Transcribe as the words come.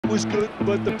was good,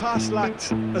 but the pass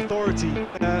lacked authority,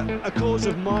 a cause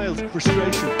of mild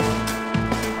frustration.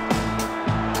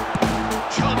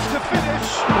 Chance to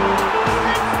finish.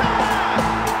 It's there!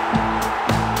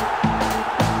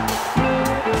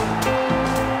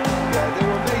 Yeah, they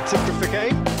were made to The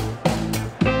game.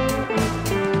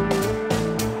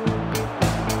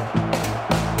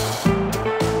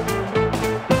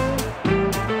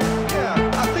 Yeah,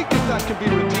 I think if that can be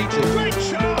repeated. Great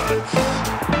chance!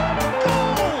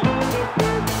 Goal!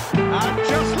 And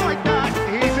just like that,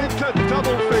 he's into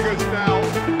double figures now.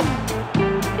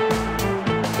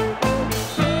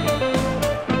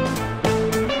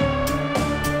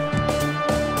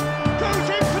 Goes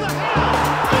in for the header!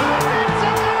 And it's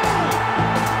a goal!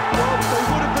 Well, they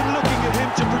would have been looking at him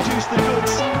to produce the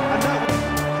goods, and that was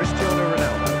Cristiano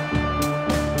Ronaldo.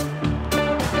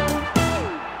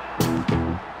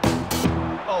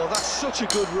 oh, that's such a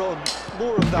good run.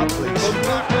 More of that, please.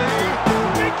 Mbappe,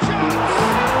 big chance!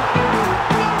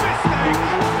 No mistake!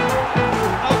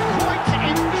 A quite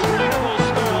incredible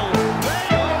spell. They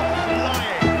are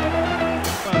flying.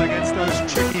 Well, against those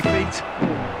tricky feet.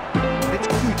 It's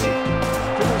Guti.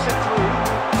 Dribbles it through.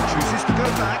 Chooses to go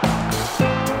back.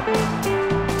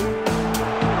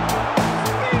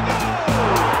 Figo!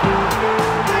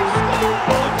 They've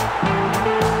scored!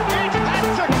 It had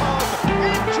to come!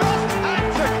 It just had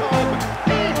to come!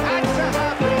 He had to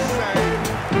have this save!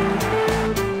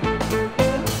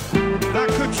 That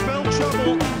could spell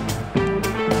trouble.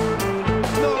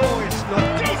 No, it's not.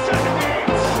 Decent hit!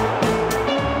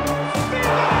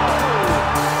 Figo!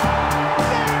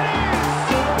 There it is!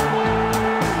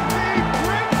 The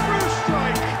breakthrough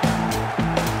strike!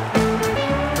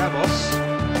 Ramos.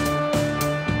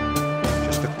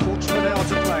 Just a quarter of an hour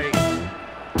to play.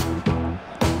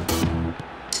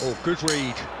 Oh, good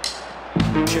read.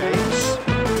 James.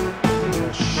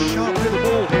 Sharp little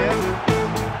ball here.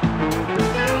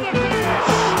 Now the finish!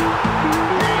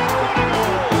 He's got it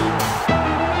all!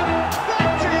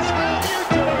 That is how you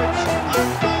do it! A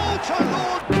goal to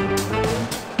Lord!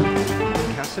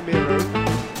 Casemiro.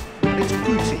 And it's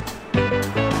Guti.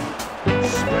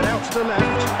 Spread out to the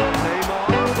left.